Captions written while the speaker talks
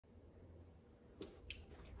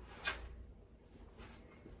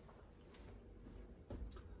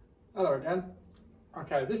Hello again.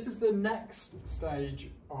 Okay, this is the next stage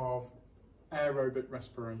of aerobic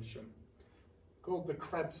respiration, called the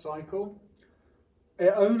Krebs cycle.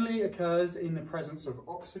 It only occurs in the presence of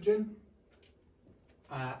oxygen,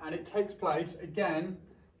 and it takes place again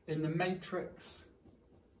in the matrix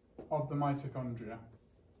of the mitochondria.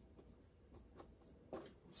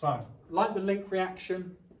 So, like the link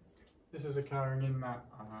reaction, this is occurring in that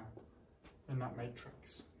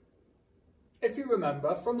matrix. If you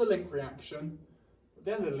remember, from the link reaction, at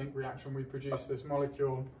the end of the link reaction, we produce this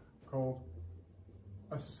molecule called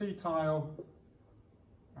acetyl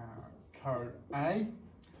CoA.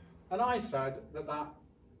 And I said that that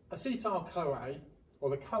acetyl CoA,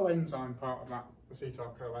 or the coenzyme part of that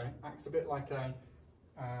acetyl CoA, acts a bit like a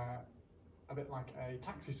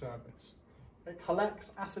taxi service. It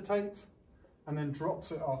collects acetate and then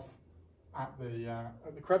drops it off at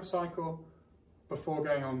the Krebs cycle before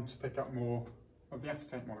going on to pick up more of the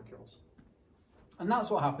acetate molecules. And that's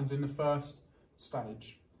what happens in the first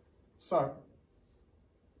stage. So,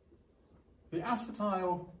 the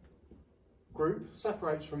acetyl group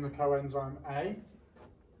separates from the coenzyme A.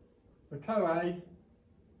 The CoA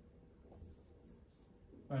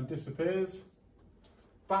then disappears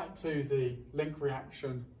back to the link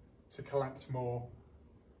reaction to collect more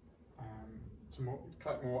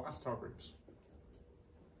acetyl groups.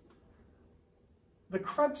 The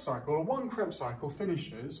Krebs cycle, or one Krebs cycle,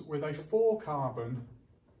 finishes with a 4-carbon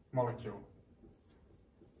molecule.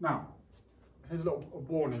 Now, here's a little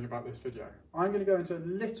warning about this video. I'm going to go into a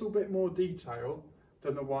little bit more detail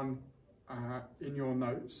than the one in your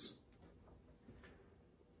notes.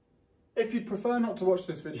 If you'd prefer not to watch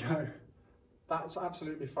this video, that's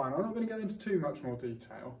absolutely fine. I'm not going to go into too much more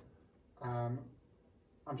detail.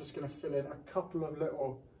 I'm just going to fill in a couple of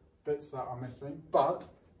little bits that are missing, but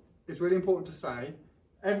it's really important to say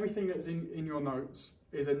everything that's in your notes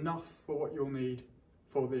is enough for what you'll need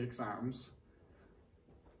for the exams.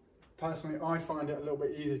 Personally, I find it a little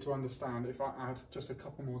bit easier to understand if I add just a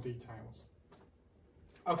couple more details.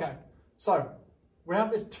 Okay, so we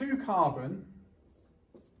have this 2-carbon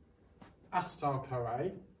acetyl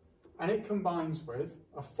CoA, and it combines with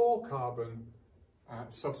a 4-carbon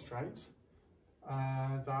substrate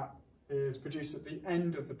that is produced at the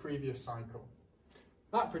end of the previous cycle.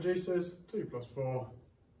 That produces 2 plus 4,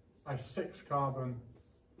 a 6-carbon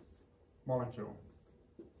molecule.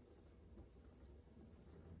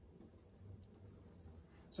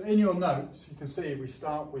 So in your notes, you can see we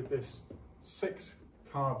start with this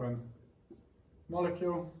 6-carbon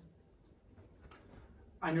molecule.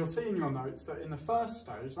 And you'll see in your notes that in the first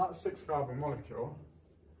stage, that 6-carbon molecule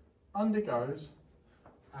undergoes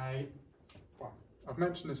well, I've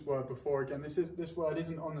mentioned this word before. Again, this word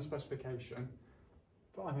isn't on the specification,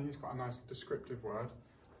 but I think it's quite a nice descriptive word.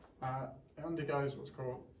 It undergoes what's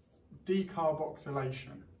called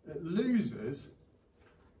decarboxylation. It loses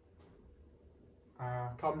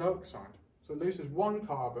carbon dioxide. So it loses 1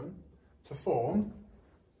 carbon to form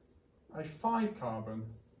a 5-carbon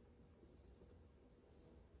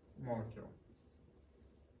molecule.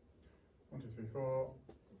 1, 2, 3, 4,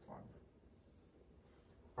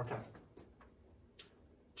 5. Okay.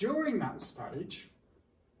 During that stage,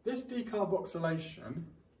 this decarboxylation,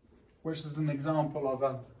 which is an example of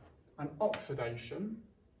an oxidation,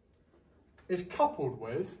 is coupled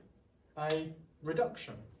with a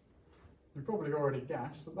reduction. You've probably already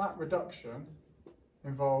guessed that that reduction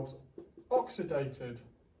involves oxidized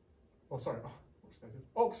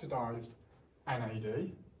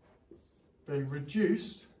NAD being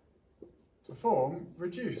reduced to form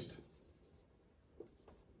reduced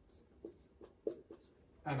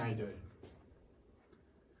NAD.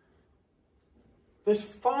 This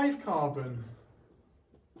 5-carbon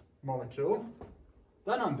molecule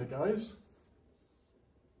then undergoes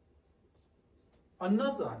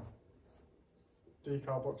another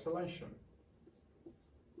decarboxylation.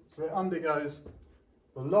 So it undergoes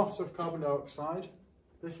the loss of carbon dioxide.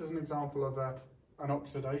 This is an example of an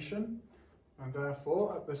oxidation, and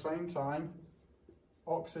therefore at the same time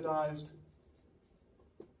oxidized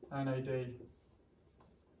NAD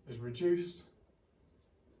is reduced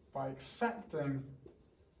by accepting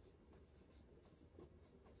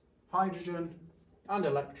hydrogen and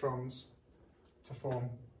electrons to form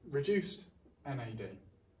reduced NAD.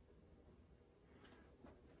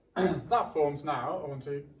 That forms now 1,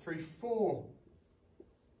 2, 3, 4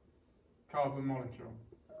 carbon molecule.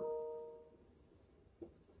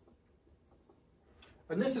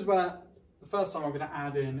 And this is where the first time I'm going to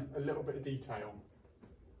add in a little bit of detail.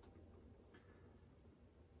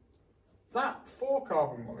 That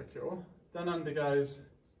 4-carbon molecule then undergoes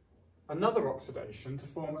another oxidation to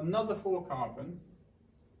form another 4-carbon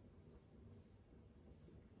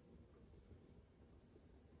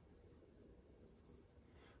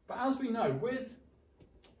But as we know, with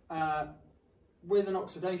an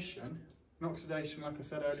oxidation, like I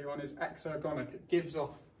said earlier on, is exergonic. It gives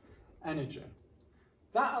off energy.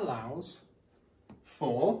 That allows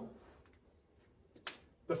for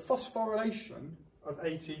the phosphorylation of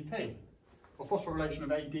ATP, or phosphorylation of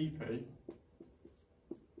ADP,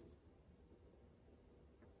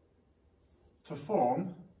 to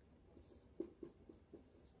form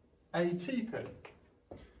ATP.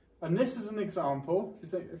 And this is an example,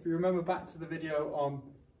 if you remember back to the video on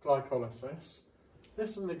glycolysis,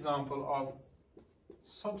 this is an example of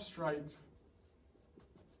substrate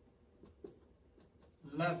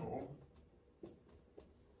level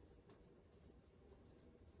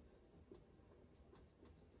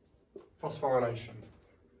phosphorylation.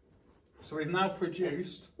 So we've now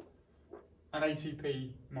produced an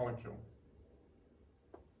ATP molecule.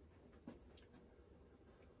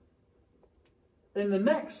 In the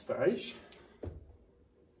next stage,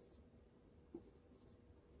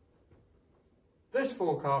 this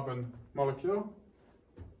 4-carbon molecule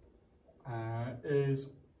is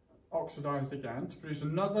oxidized again to produce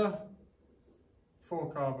another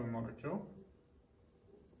 4-carbon molecule.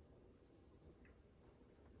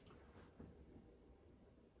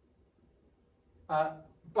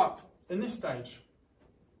 But in this stage,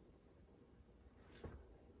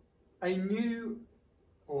 a new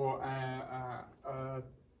or a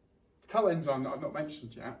coenzyme that I've not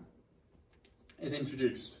mentioned yet is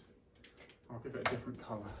introduced. I'll give it a different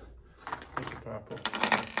colour, make it purple.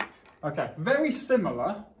 Okay, very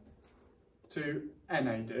similar to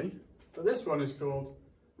NAD, but this one is called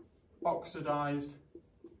oxidized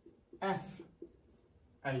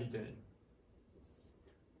FAD.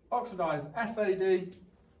 Oxidized FAD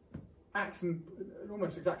acts in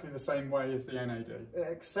almost exactly the same way as the NAD. It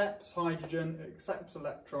accepts hydrogen, it accepts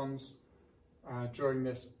electrons during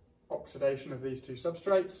this oxidation of these two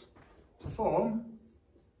substrates to form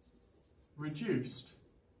reduced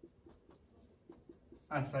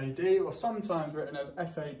FAD, or sometimes written as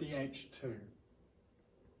FADH2.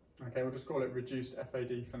 Okay, we'll just call it reduced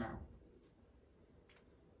FAD for now.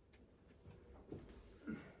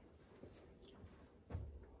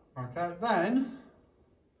 Okay, then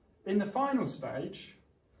in the final stage,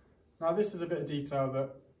 now this is a bit of detail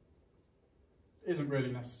that isn't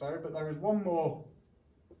really necessary, but there is one more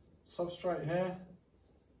substrate here,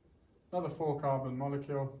 another 4-carbon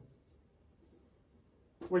molecule.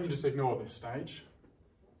 We can just ignore this stage.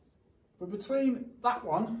 But between that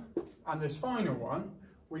one and this final one,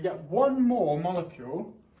 we get one more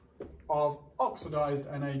molecule of oxidized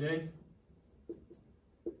NAD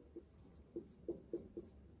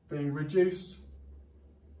being reduced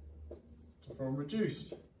to form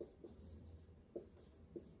reduced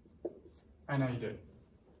NAD.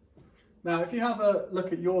 Now, if you have a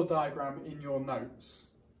look at your diagram in your notes,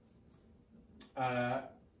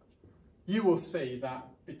 you will see that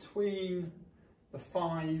between the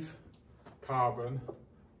 5-carbon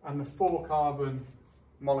and the 4-carbon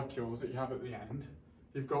molecules that you have at the end,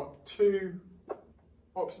 you've got 2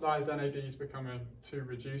 oxidized NADs becoming 2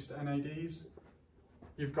 reduced NADs.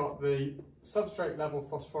 You've got the substrate level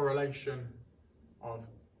phosphorylation of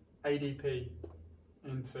ADP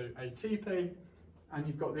into ATP, and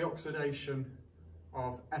you've got the oxidation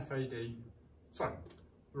of FAD, sorry,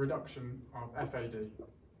 reduction of FAD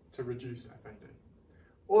to reduce FAD.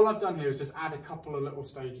 All I've done here is just add a couple of little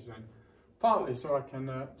stages in, partly so I can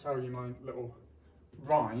tell you my little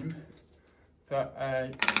rhyme that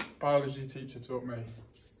a biology teacher taught me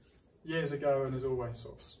years ago and has always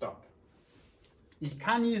sort of stuck. You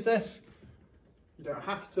can use this, you don't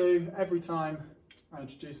have to. Every time I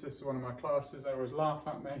introduce this to one of my classes, they always laugh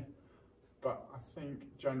at me, but I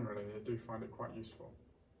think generally they do find it quite useful.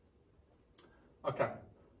 Okay,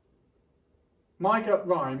 my gut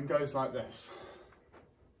rhyme goes like this.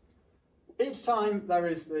 Each time there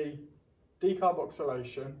is the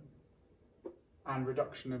decarboxylation and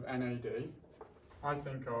reduction of NAD, I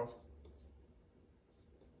think of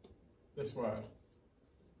this word,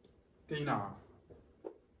 DNAR.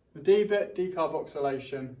 The D bit,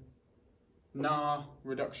 decarboxylation, NAR,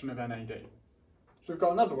 reduction of NAD. So we've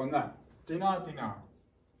got another one there, DNAR, DNAR.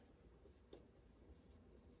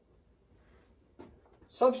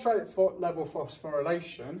 Substrate level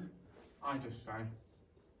phosphorylation, I just say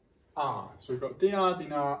R. So we've got DNAR,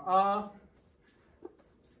 DNAR, R.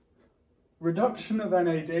 Reduction of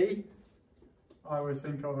NAD, I always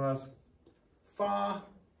think of as FAR.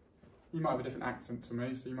 You might have a different accent to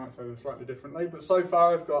me, so you might say them slightly differently, but so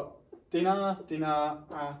far I've got DNAR,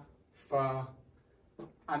 DNAR, FAR.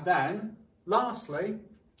 And then, lastly,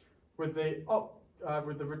 with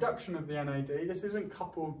the reduction of the NAD, this isn't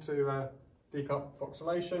coupled to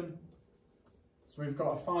decarboxylation. So we've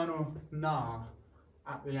got a final na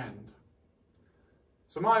at the end.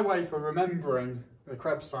 So my way for remembering the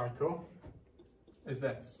Krebs cycle is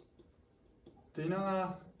this.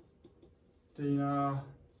 Dina, dina,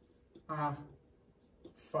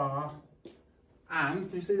 fa, and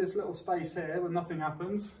can you see this little space here where nothing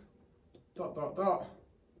happens? Dot, dot, dot.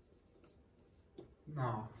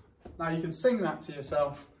 Na. Now you can sing that to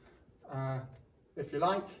yourself if you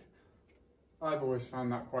like. I've always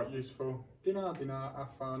found that quite useful. Dina, dina,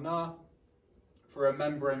 fa, na, for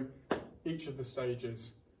remembering each of the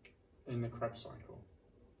stages in the Krebs cycle.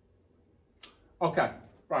 Okay,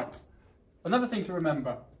 right. Another thing to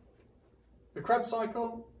remember. The Krebs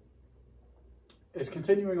cycle is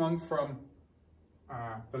continuing on from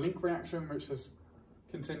the link reaction, which has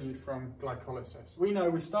continued from glycolysis. We know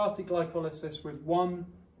we started glycolysis with one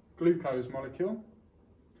glucose molecule.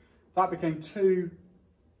 That became two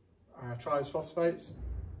triose-phosphates,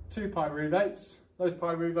 two pyruvates. Those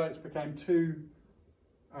pyruvates became two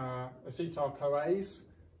acetyl-CoAs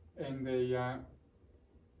in the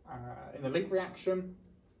link reaction.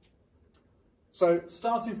 So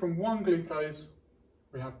starting from one glucose,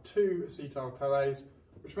 we have two acetyl-CoAs,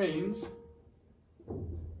 which means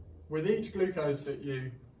with each glucose that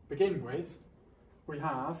you begin with, we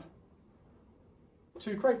have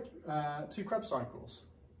two Krebs cycles.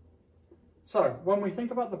 So when we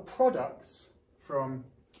think about the products from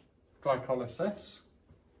glycolysis,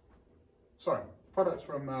 products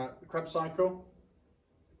from the Krebs cycle,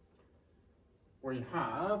 we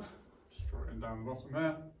have, just writing down the bottom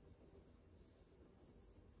here,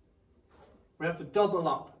 we have to double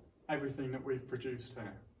up everything that we've produced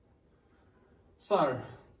here. So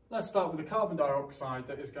let's start with the carbon dioxide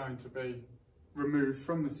that is going to be removed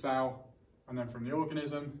from the cell and then from the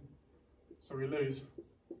organism. So we lose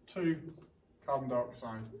 2 carbon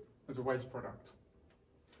dioxide as a waste product.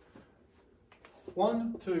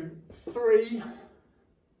 1, 2, 3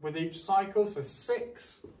 with each cycle, so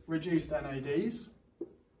 6 reduced NADs.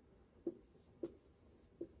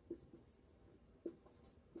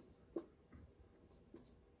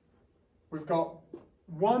 We've got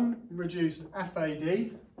 1 reduced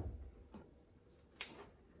FAD.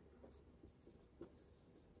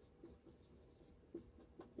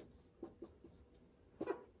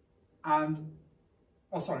 And,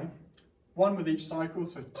 1 with each cycle,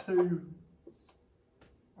 so 2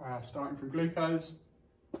 starting from glucose.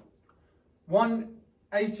 1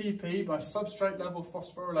 ATP by substrate level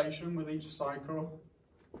phosphorylation with each cycle,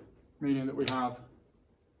 meaning that we have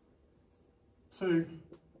 2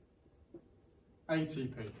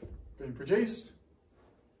 ATP being produced.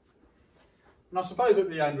 And I suppose at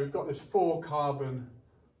the end we've got this 4 carbon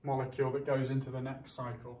molecule that goes into the next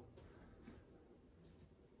cycle.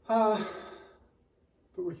 But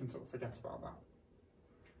we can sort of forget about that.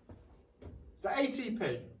 The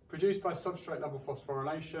ATP produced by substrate level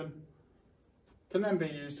phosphorylation can then be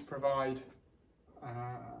used to provide,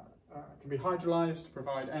 can be hydrolyzed to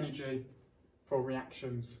provide energy for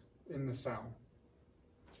reactions in the cell.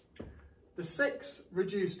 The 6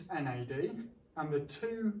 reduced NAD and the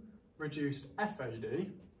 2 reduced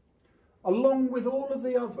FAD, along with all of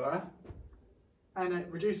the other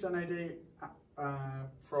reduced NAD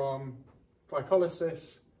from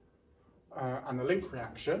glycolysis and the link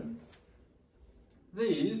reaction,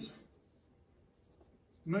 these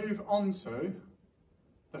move on to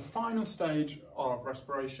the final stage of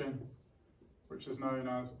respiration, which is known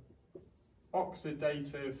as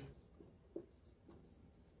oxidative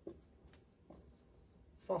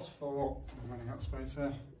I'm running out of space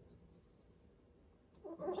here.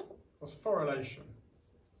 Phosphorylation,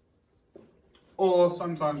 or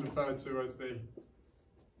sometimes referred to as the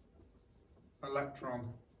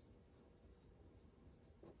electron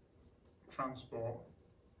transport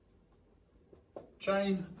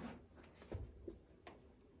chain.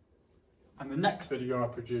 And the next video I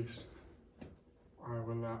produce,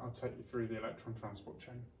 I'll take you through the electron transport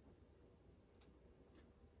chain.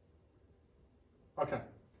 Okay,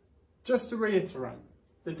 just to reiterate,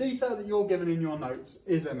 the detail that you're given in your notes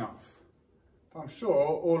is enough. But I'm sure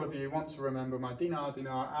all of you want to remember my dinar,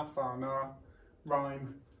 dinar, afar, na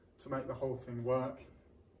rhyme to make the whole thing work.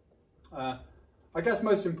 I guess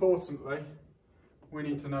most importantly, we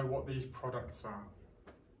need to know what these products are.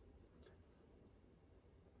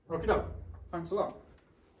 Okay, thanks a lot.